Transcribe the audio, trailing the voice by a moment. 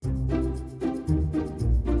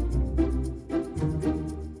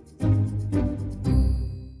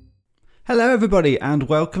Hello everybody and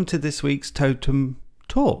welcome to this week's Totem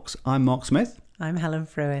Talks. I'm Mark Smith. I'm Helen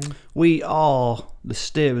Fruin. We are the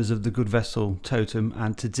steerers of the Good Vessel Totem,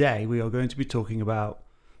 and today we are going to be talking about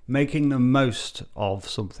making the most of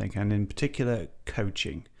something, and in particular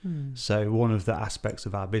coaching. So one of the aspects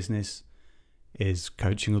of our business is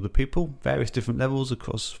coaching other people, various different levels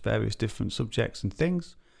across various different subjects and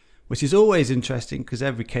things, which is always interesting because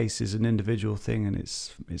every case is an individual thing and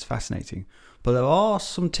it's fascinating. But there are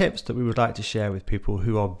some tips that we would like to share with people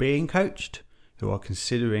who are being coached, who are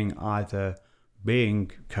considering either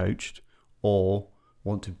being coached or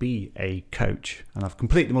want to be a coach. And I've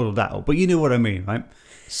completely muddled that up, but you know what I mean, right?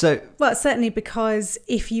 Well, certainly, because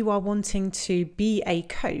if you are wanting to be a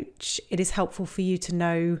coach, it is helpful for you to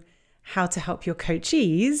know how to help your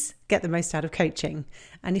coachees get the most out of coaching.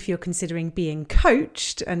 And if you're considering being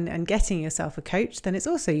coached and getting yourself a coach, then it's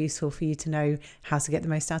also useful for you to know how to get the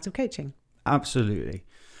most out of coaching. Absolutely.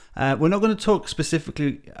 We're not going to talk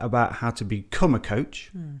specifically about how to become a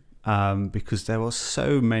coach because there are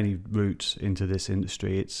so many routes into this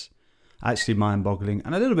industry. It's actually mind-boggling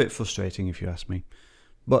and a little bit frustrating if you ask me.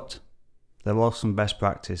 But there are some best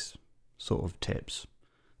practice sort of tips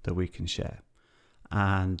that we can share.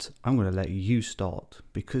 And I'm going to let you start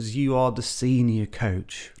because you are the senior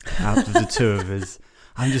coach out of the two of us.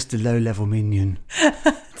 I'm just a low-level minion.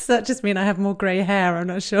 Does that just mean I have more grey hair? I'm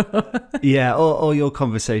not sure. Yeah, all your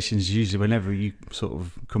conversations, usually whenever you sort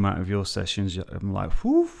of come out of your sessions, I'm like,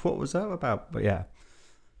 whew, what was that about? But yeah.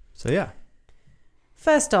 So yeah.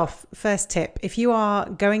 First tip, if you are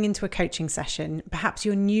going into a coaching session, perhaps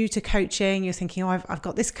you're new to coaching, you're thinking, I've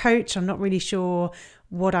got this coach, I'm not really sure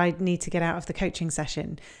what I need to get out of the coaching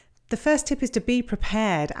session. The first tip is to be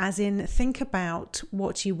prepared, as in think about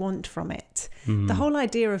what you want from it. The whole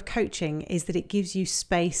idea of coaching is that it gives you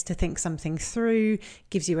space to think something through,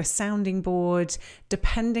 gives you a sounding board.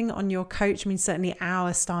 Depending on your coach, certainly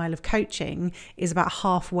our style of coaching is about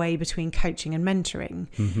halfway between coaching and mentoring.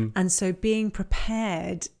 And so being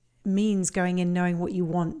prepared means going in knowing what you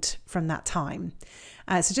want from that time.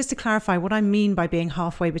 So just to clarify, what I mean by being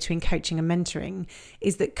halfway between coaching and mentoring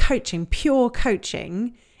is that coaching, pure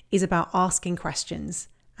coaching, is about asking questions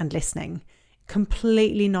and listening.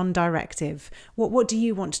 Completely non-directive. What do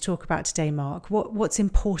you want to talk about today, Mark? What's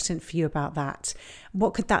important for you about that?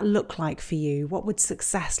 What could that look like for you? What would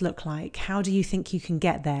success look like? How do you think you can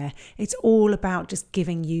get there? It's all about just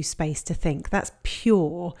giving you space to think. That's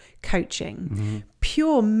pure coaching.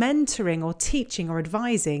 Pure mentoring or teaching or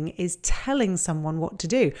advising is telling someone what to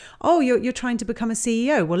do. Oh, you're trying to become a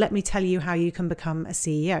CEO. Well, let me tell you how you can become a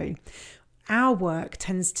CEO. Our work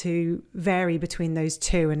tends to vary between those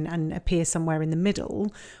two and appear somewhere in the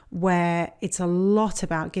middle, where it's a lot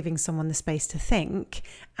about giving someone the space to think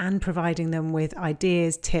and providing them with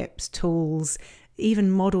ideas, tips, tools,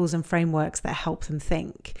 even models and frameworks that help them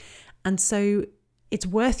think. And so it's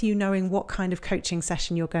worth you knowing what kind of coaching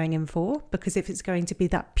session you're going in for, because if it's going to be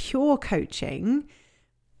that pure coaching,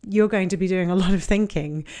 you're going to be doing a lot of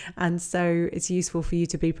thinking. And so it's useful for you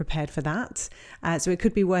to be prepared for that. So it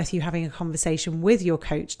could be worth you having a conversation with your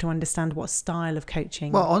coach to understand what style of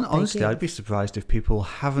coaching. Well, honestly, I'd be surprised if people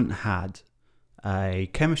haven't had a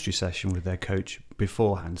chemistry session with their coach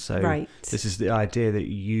beforehand. So This is the idea that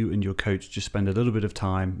you and your coach just spend a little bit of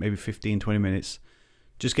time, maybe 15, 20 minutes,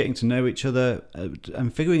 just getting to know each other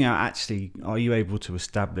and figuring out, actually, are you able to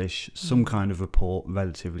establish some kind of rapport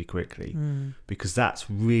relatively quickly? Because that's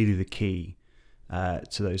really the key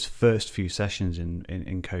to those first few sessions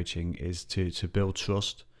in coaching, is to build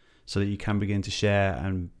trust so that you can begin to share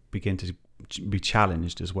and begin to be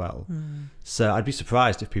challenged as well. So I'd be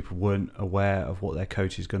surprised if people weren't aware of what their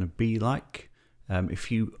coach is going to be like.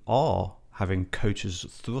 If you are having coaches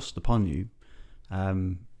thrust upon you,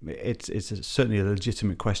 it's certainly a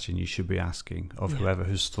legitimate question you should be asking of whoever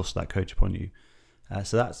has thrust that coach upon you.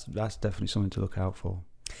 So that's definitely something to look out for.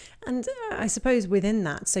 And I suppose within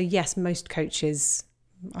that, so yes, most coaches,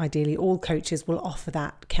 ideally all coaches, will offer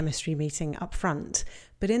that chemistry meeting up front.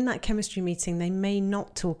 But in that chemistry meeting, they may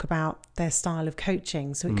not talk about their style of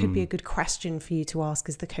coaching. So it could be a good question for you to ask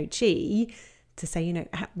as the coachee, to say,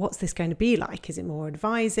 what's this going to be like? Is it more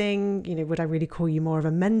advising? Would I really call you more of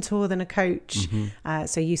a mentor than a coach?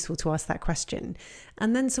 So useful to ask that question.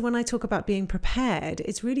 And then, so when I talk about being prepared,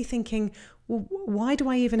 it's really thinking, well, why do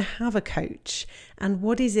I even have a coach? And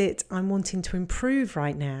what is it I'm wanting to improve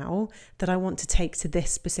right now that I want to take to this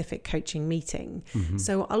specific coaching meeting?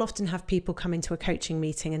 So I'll often have people come into a coaching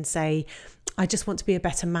meeting and say, I just want to be a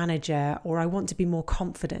better manager, or I want to be more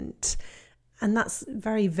confident. And that's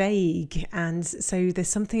very vague. And so there's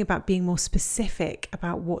something about being more specific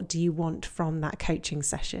about what do you want from that coaching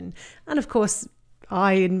session. And of course,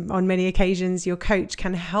 on many occasions, your coach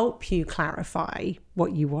can help you clarify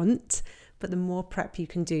what you want. But the more prep you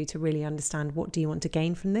can do to really understand what do you want to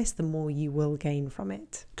gain from this, the more you will gain from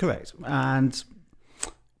it. Correct. And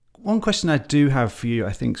one question I do have for you,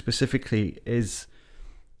 I think specifically, is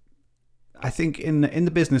I think in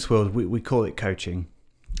the business world, we call it coaching.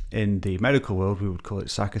 In the medical world, we would call it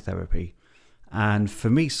psychotherapy. And for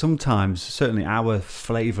me, sometimes, certainly our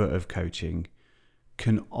flavour of coaching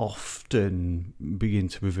can often begin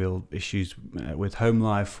to reveal issues with home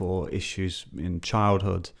life or issues in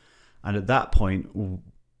childhood. And at that point,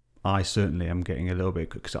 I certainly am getting a little bit,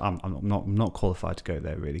 because I'm not qualified to go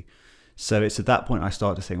there really. So it's at that point I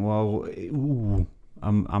start to think, well,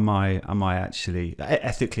 am I actually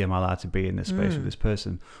ethically, am I allowed to be in this space with this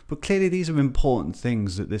person? But clearly these are important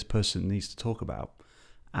things that this person needs to talk about,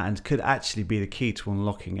 and could actually be the key to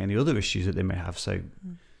unlocking any other issues that they may have. So,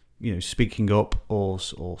 speaking up or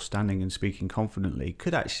standing and speaking confidently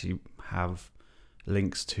could actually have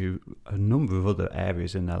links to a number of other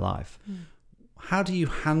areas in their life. How do you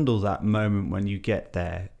handle that moment when you get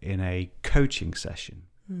there in a coaching session?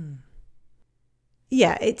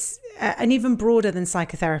 Yeah, it's and even broader than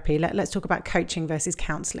psychotherapy. Let's talk about coaching versus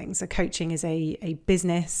counselling. So coaching is a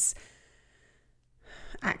business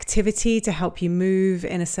activity to help you move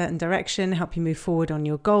in a certain direction, help you move forward on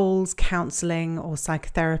your goals. Counselling or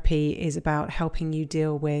psychotherapy is about helping you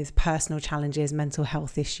deal with personal challenges, mental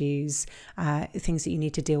health issues, things that you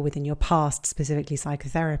need to deal with in your past, specifically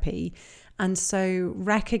psychotherapy. And so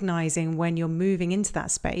recognizing when you're moving into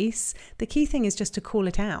that space, the key thing is just to call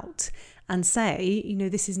it out and say,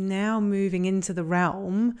 this is now moving into the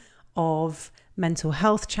realm of mental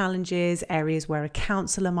health challenges, areas where a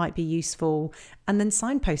counsellor might be useful, and then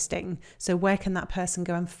signposting. So where can that person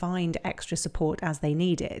go and find extra support as they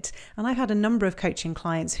need it? And I've had a number of coaching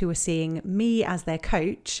clients who are seeing me as their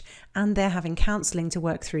coach, and they're having counselling to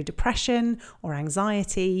work through depression or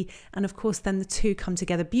anxiety. And of course, then the two come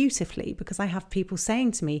together beautifully, because I have people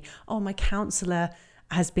saying to me, oh, my counsellor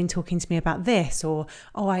has been talking to me about this, or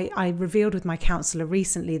I revealed with my counsellor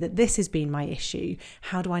recently that this has been my issue.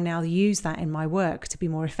 How do I now use that in my work to be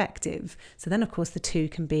more effective? So then, of course, the two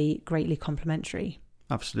can be greatly complementary.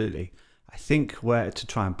 Absolutely. I think to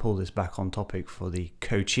try and pull this back on topic for the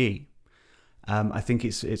coachee, I think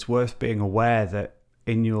it's worth being aware that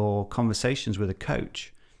in your conversations with a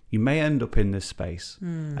coach, you may end up in this space,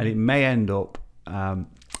 and it may end up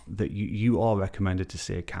that you are recommended to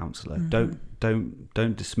see a counsellor.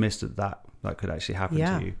 Don't dismiss that could actually happen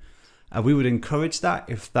to you. We would encourage that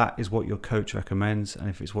if that is what your coach recommends and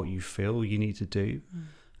if it's what you feel you need to do.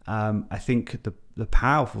 I think the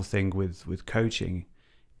powerful thing with coaching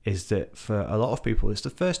is that for a lot of people, it's the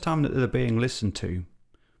first time that they're being listened to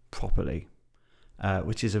properly,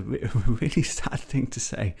 which is a really sad thing to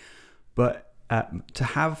say. But to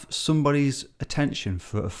have somebody's attention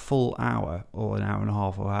for a full hour or an hour and a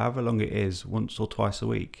half or however long it is, once or twice a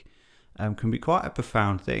week, can be quite a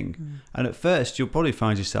profound thing. And at first, you'll probably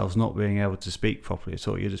find yourselves not being able to speak properly at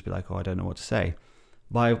all. You'll just be like, I don't know what to say.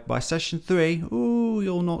 By session 3,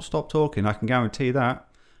 you'll not stop talking. I can guarantee that.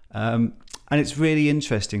 And it's really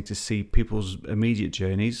interesting to see people's immediate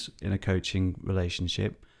journeys in a coaching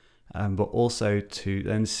relationship, but also to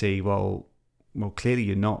then see, well, clearly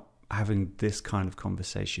you're not having this kind of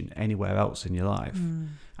conversation anywhere else in your life.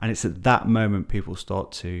 And it's at that moment people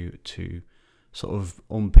start to sort of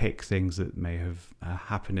unpick things that may have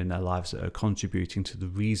happened in their lives that are contributing to the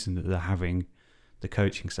reason that they're having the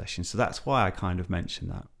coaching session. So that's why I kind of mentioned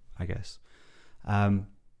that, I guess. One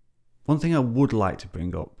thing I would like to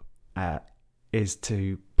bring up is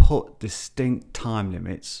to put distinct time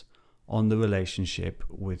limits on the relationship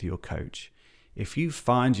with your coach. If you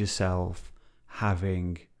find yourself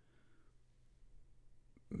having,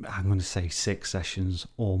 I'm going to say 6 sessions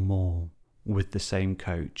or more with the same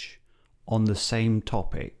coach on the same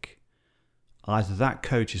topic, either that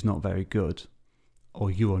coach is not very good or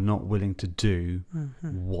you are not willing to do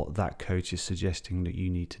what that coach is suggesting that you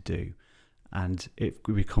need to do. And it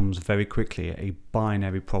becomes very quickly a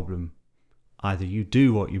binary problem. Either you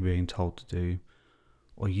do what you're being told to do,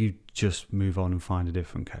 or you just move on and find a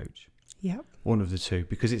different coach. Yep. One of the two,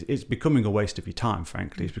 because it's becoming a waste of your time,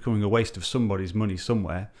 frankly. It's becoming a waste of somebody's money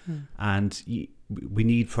somewhere. And we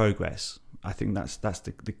need progress. I think that's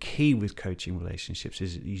the key with coaching relationships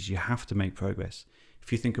is you have to make progress.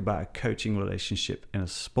 If you think about a coaching relationship in a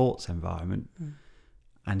sports environment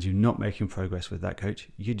and you're not making progress with that coach,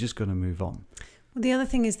 you're just going to move on. Well, the other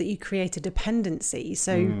thing is that you create a dependency.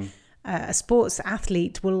 So A sports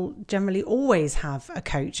athlete will generally always have a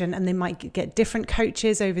coach, and they might get different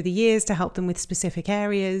coaches over the years to help them with specific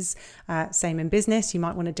areas. Same in business, you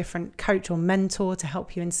might want a different coach or mentor to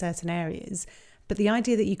help you in certain areas. But the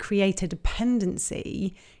idea that you create a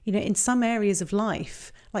dependency, in some areas of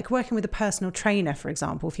life, like working with a personal trainer, for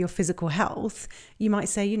example, for your physical health, you might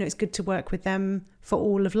say, it's good to work with them for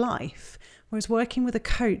all of life. Whereas working with a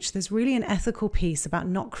coach, there's really an ethical piece about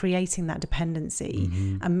not creating that dependency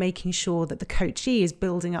and making sure that the coachee is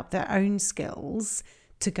building up their own skills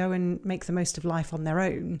to go and make the most of life on their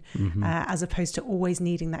own, as opposed to always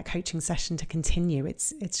needing that coaching session to continue.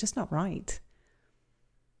 It's just not right.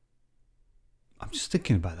 I'm just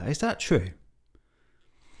thinking about that. Is that true?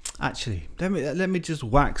 Actually, let me just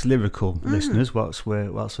wax lyrical, listeners, whilst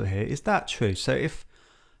we're here. Is that true? So if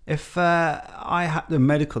I had a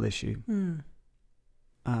medical issue, and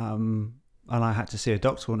I had to see a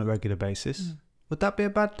doctor on a regular basis, would that be a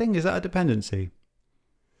bad thing? Is that a dependency?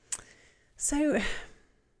 So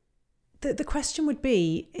the question would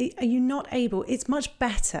be, are you not able? It's much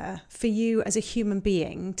better for you as a human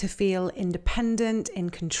being to feel independent,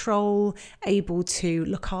 in control, able to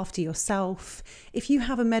look after yourself. If you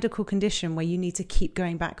have a medical condition where you need to keep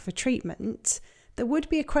going back for treatment, there would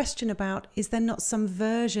be a question about, is there not some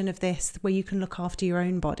version of this where you can look after your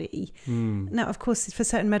own body? Now, of course, for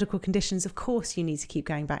certain medical conditions, of course, you need to keep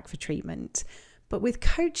going back for treatment. But with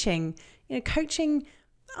coaching, coaching,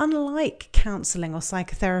 unlike counselling or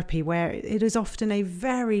psychotherapy, where it is often a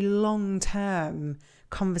very long-term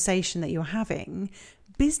conversation that you're having,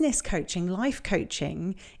 business coaching, life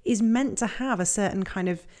coaching is meant to have a certain kind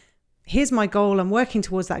of, here's my goal, I'm working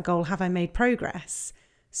towards that goal, have I made progress?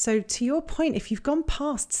 So to your point, if you've gone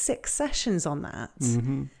past 6 sessions on that,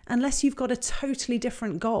 unless you've got a totally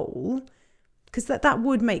different goal, because that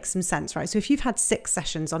would make some sense, right? So if you've had 6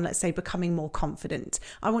 sessions on, let's say, becoming more confident,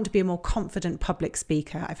 I want to be a more confident public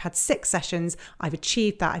speaker. I've had 6 sessions, I've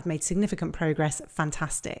achieved that, I've made significant progress,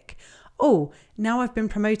 fantastic. Oh, now I've been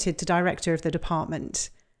promoted to director of the department.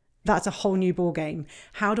 That's a whole new ball game.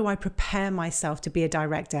 How do I prepare myself to be a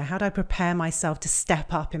director? How do I prepare myself to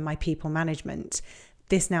step up in my people management?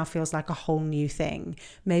 This now feels like a whole new thing.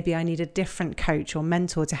 Maybe I need a different coach or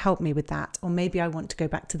mentor to help me with that. Or maybe I want to go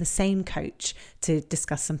back to the same coach to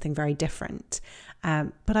discuss something very different.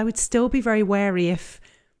 But I would still be very wary if,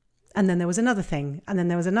 and then there was another thing, and then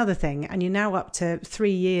there was another thing, and you're now up to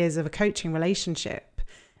 3 years of a coaching relationship.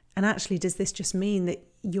 And actually, does this just mean that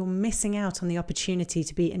you're missing out on the opportunity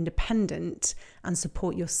to be independent and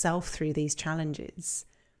support yourself through these challenges?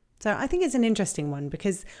 So I think it's an interesting one,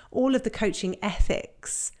 because all of the coaching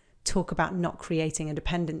ethics talk about not creating a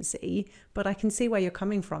dependency, but I can see where you're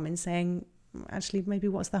coming from in saying, actually, maybe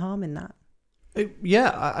what's the harm in that?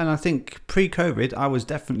 Yeah, and I think pre-COVID, I was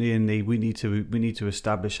definitely in the we need to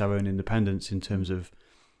establish our own independence in terms of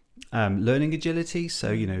learning agility. So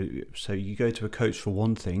so you go to a coach for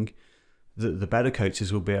one thing, the better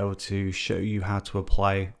coaches will be able to show you how to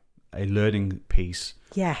apply a learning piece,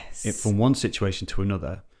 from one situation to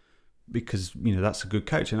another. Because that's a good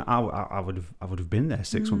coach, and I would have been there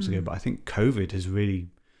 6 months ago. But I think COVID has really,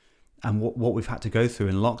 and what we've had to go through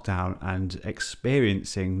in lockdown and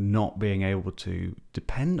experiencing not being able to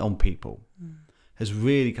depend on people has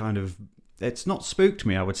really kind of, it's not spooked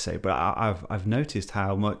me, I would say, but I've noticed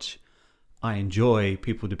how much I enjoy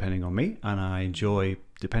people depending on me, and I enjoy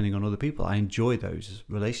depending on other people. I enjoy those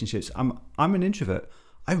relationships. I'm an introvert.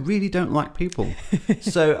 I really don't like people.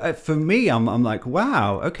 So for me, I'm like,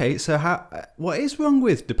 wow, okay, so what is wrong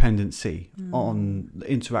with dependency on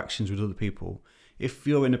interactions with other people? If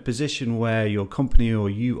you're in a position where your company or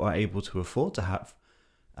you are able to afford to have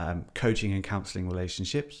coaching and counselling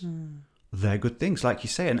relationships, they're good things. Like you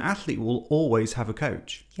say, an athlete will always have a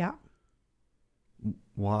coach. Yeah.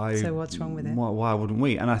 Why? So what's wrong with it? Why wouldn't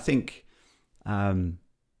we? And I think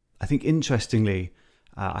interestingly,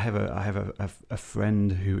 I have a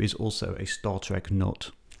friend who is also a Star Trek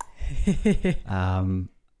nut,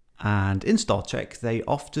 and in Star Trek they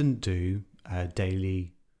often do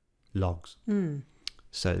daily logs,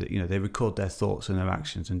 so that they record their thoughts and their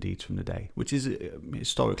actions and deeds from the day, which is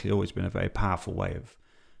historically always been a very powerful way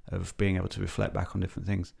of being able to reflect back on different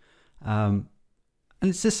things. And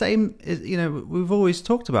it's the same, we've always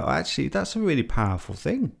talked about, actually, that's a really powerful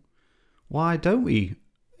thing. Why don't we,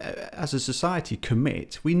 as a society,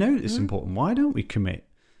 commit? We know it's important. Why don't we commit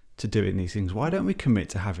to doing these things? Why don't we commit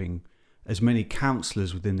to having as many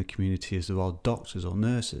counsellors within the community as there are doctors or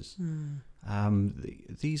nurses?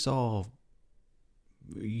 These are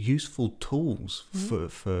useful tools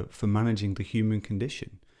for managing the human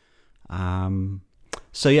condition.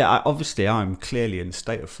 So yeah, obviously I'm clearly in a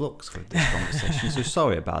state of flux with this conversation. So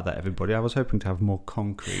sorry about that, everybody. I was hoping to have more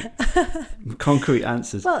concrete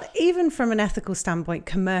answers. Well, even from an ethical standpoint,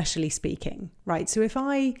 commercially speaking, right? So if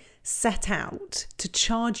I set out to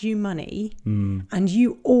charge you money and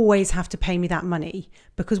you always have to pay me that money,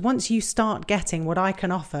 because once you start getting what I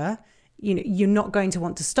can offer, you know, you're not going to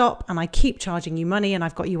want to stop, and I keep charging you money and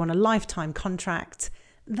I've got you on a lifetime contract.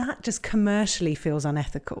 That just commercially feels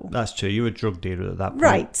unethical. That's true. You're a drug dealer at that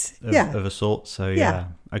point. Right. Of a sort. So yeah.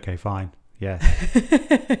 Okay, fine. Yeah.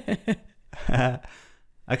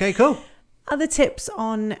 Okay, cool. Other tips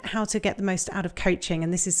on how to get the most out of coaching,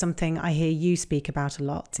 and this is something I hear you speak about a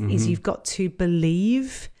lot, is you've got to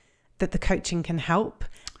believe that the coaching can help,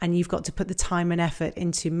 and you've got to put the time and effort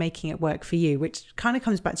into making it work for you, which kind of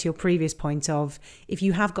comes back to your previous point of, if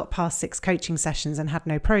you have got past 6 coaching sessions and had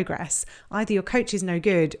no progress, either your coach is no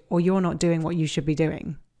good or you're not doing what you should be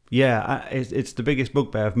doing. Yeah, it's the biggest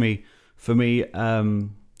bugbear for me. I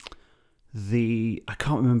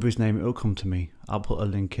can't remember his name. It'll come to me. I'll put a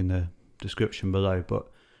link in the description below. But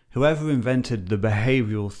whoever invented the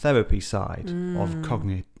behavioural therapy side of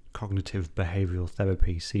cognitive behavioural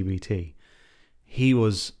therapy, CBT, he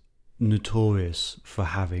was notorious for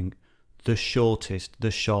having the shortest,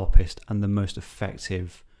 the sharpest, and the most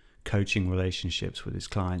effective coaching relationships with his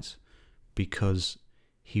clients, because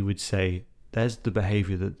he would say, there's the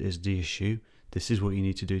behavior that is the issue. This is what you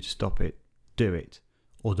need to do to stop it. Do it,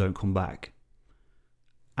 or don't come back.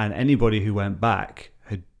 And anybody who went back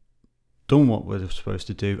had done what they were supposed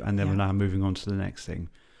to do, and they were now moving on to the next thing.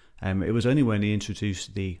 It was only when he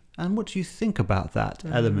introduced and what do you think about that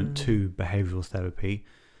element to behavioural therapy,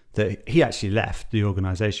 that he actually left the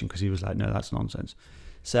organisation, because he was like, no, that's nonsense.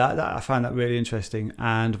 So I find that really interesting.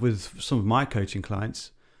 And with some of my coaching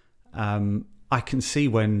clients, I can see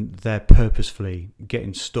when they're purposefully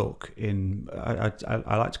getting stuck in, I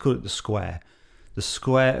like to call it the square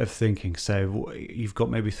of thinking. So you've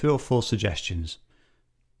got maybe 3 or 4 suggestions.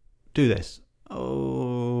 Do this.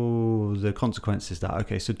 Oh, the consequence is that.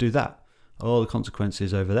 Okay, so do that. Oh, the consequence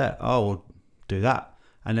is over there. Oh, well, do that.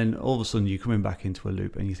 And then all of a sudden you're coming back into a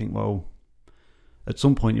loop, and you think, well, at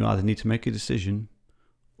some point you either need to make a decision,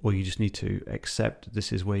 or you just need to accept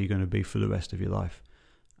this is where you're going to be for the rest of your life.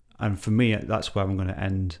 And for me, that's where I'm going to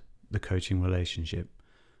end the coaching relationship,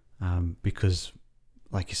 because,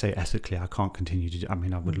 like you say, ethically, I can't continue to. I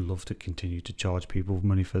mean, I would love to continue to charge people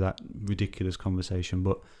money for that ridiculous conversation,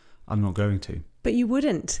 but I'm not going to. But you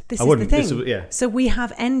wouldn't. This is the thing. So we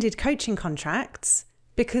have ended coaching contracts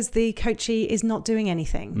because the coachee is not doing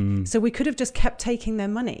anything. So we could have just kept taking their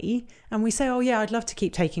money, and we say, oh yeah, I'd love to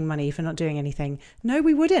keep taking money for not doing anything. No,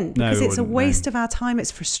 we wouldn't, because it's a waste of our time.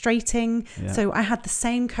 It's frustrating. Yeah. So I had the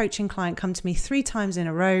same coaching client come to me 3 times in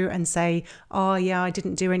a row and say, oh yeah, I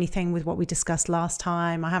didn't do anything with what we discussed last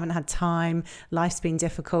time. I haven't had time. Life's been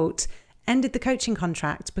difficult. Ended the coaching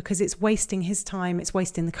contract because it's wasting his time. It's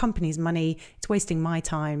wasting the company's money. It's wasting my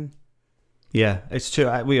time. Yeah, it's true.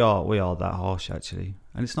 We are that harsh, actually,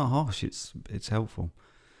 and it's not harsh. It's helpful.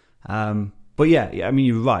 But yeah, I mean,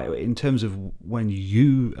 you're right. In terms of when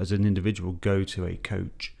you, as an individual, go to a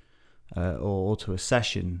coach or to a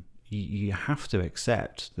session, you have to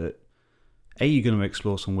accept that A, you're going to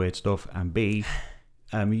explore some weird stuff, and B,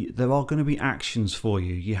 there are going to be actions for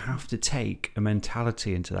you. You have to take a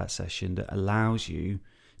mentality into that session that allows you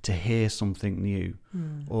to hear something new,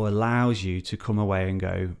 or allows you to come away and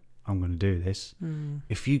go, I'm going to do this.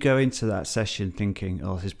 If you go into that session thinking,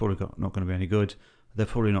 oh, this is probably not going to be any good, they're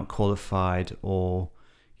probably not qualified, or,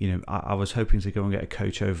 you know, I was hoping to go and get a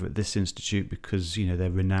coach over at this institute because, you know,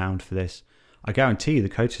 they're renowned for this. I guarantee you the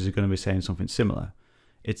coaches are going to be saying something similar.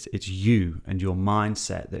 It's you and your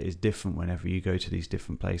mindset that is different whenever you go to these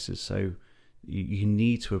different places. So you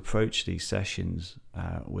need to approach these sessions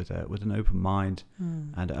with an open mind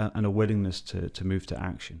and a willingness to move to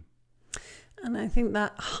action. And I think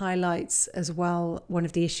that highlights as well one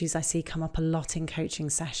of the issues I see come up a lot in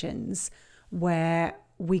coaching sessions, where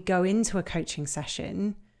we go into a coaching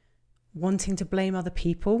session wanting to blame other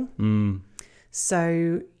people.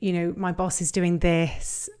 So, you know, my boss is doing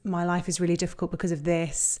this, my life is really difficult because of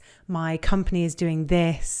this, my company is doing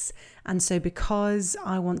this. And so because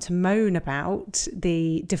I want to moan about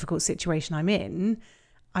the difficult situation I'm in,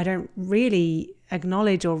 I don't really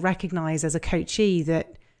acknowledge or recognize as a coachee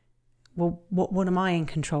that well, what am I in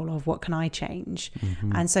control of? What can I change?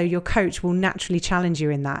 And so your coach will naturally challenge you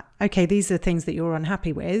in that. Okay, these are things that you're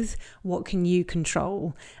unhappy with. What can you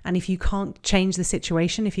control? And if you can't change the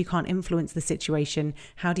situation, if you can't influence the situation,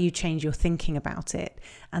 how do you change your thinking about it?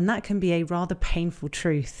 And that can be a rather painful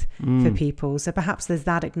truth for people. So perhaps there's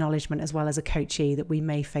that acknowledgement as well as a coachee that we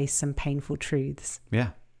may face some painful truths. Yeah.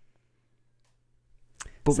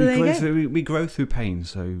 But So we grow through pain,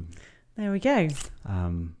 so... There we go.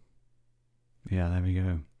 Yeah, there we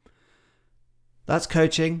go. That's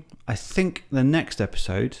coaching. I think the next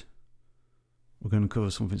episode we're going to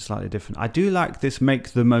cover something slightly different. I do like this "Make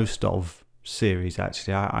the Most of" series.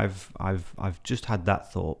 Actually, I've just had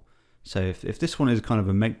that thought. So if this one is kind of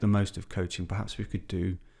a "Make the Most of" coaching, perhaps we could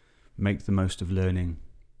do "Make the Most of" learning.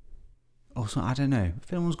 Also, I don't know.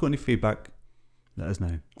 If anyone's got any feedback, let us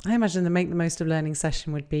know. I imagine the "Make the Most of" learning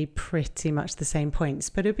session would be pretty much the same points,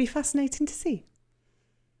 but it would be fascinating to see.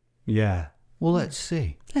 Yeah. Well, let's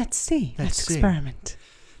see. Let's see. Let's experiment.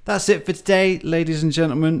 That's it for today, ladies and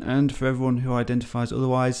gentlemen, and for everyone who identifies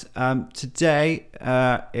otherwise. Today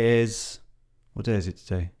is... What day is it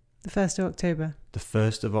today? The 1st of October. The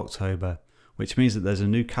 1st of October, which means that there's a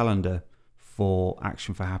new calendar for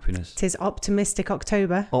Action for Happiness. It is Optimistic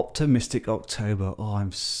October. Optimistic October. Oh,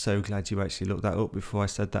 I'm so glad you actually looked that up before I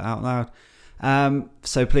said that out loud.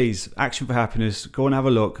 So please, Action for Happiness, go and have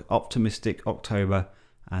a look. Optimistic October.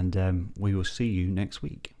 And we will see you next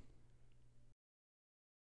week.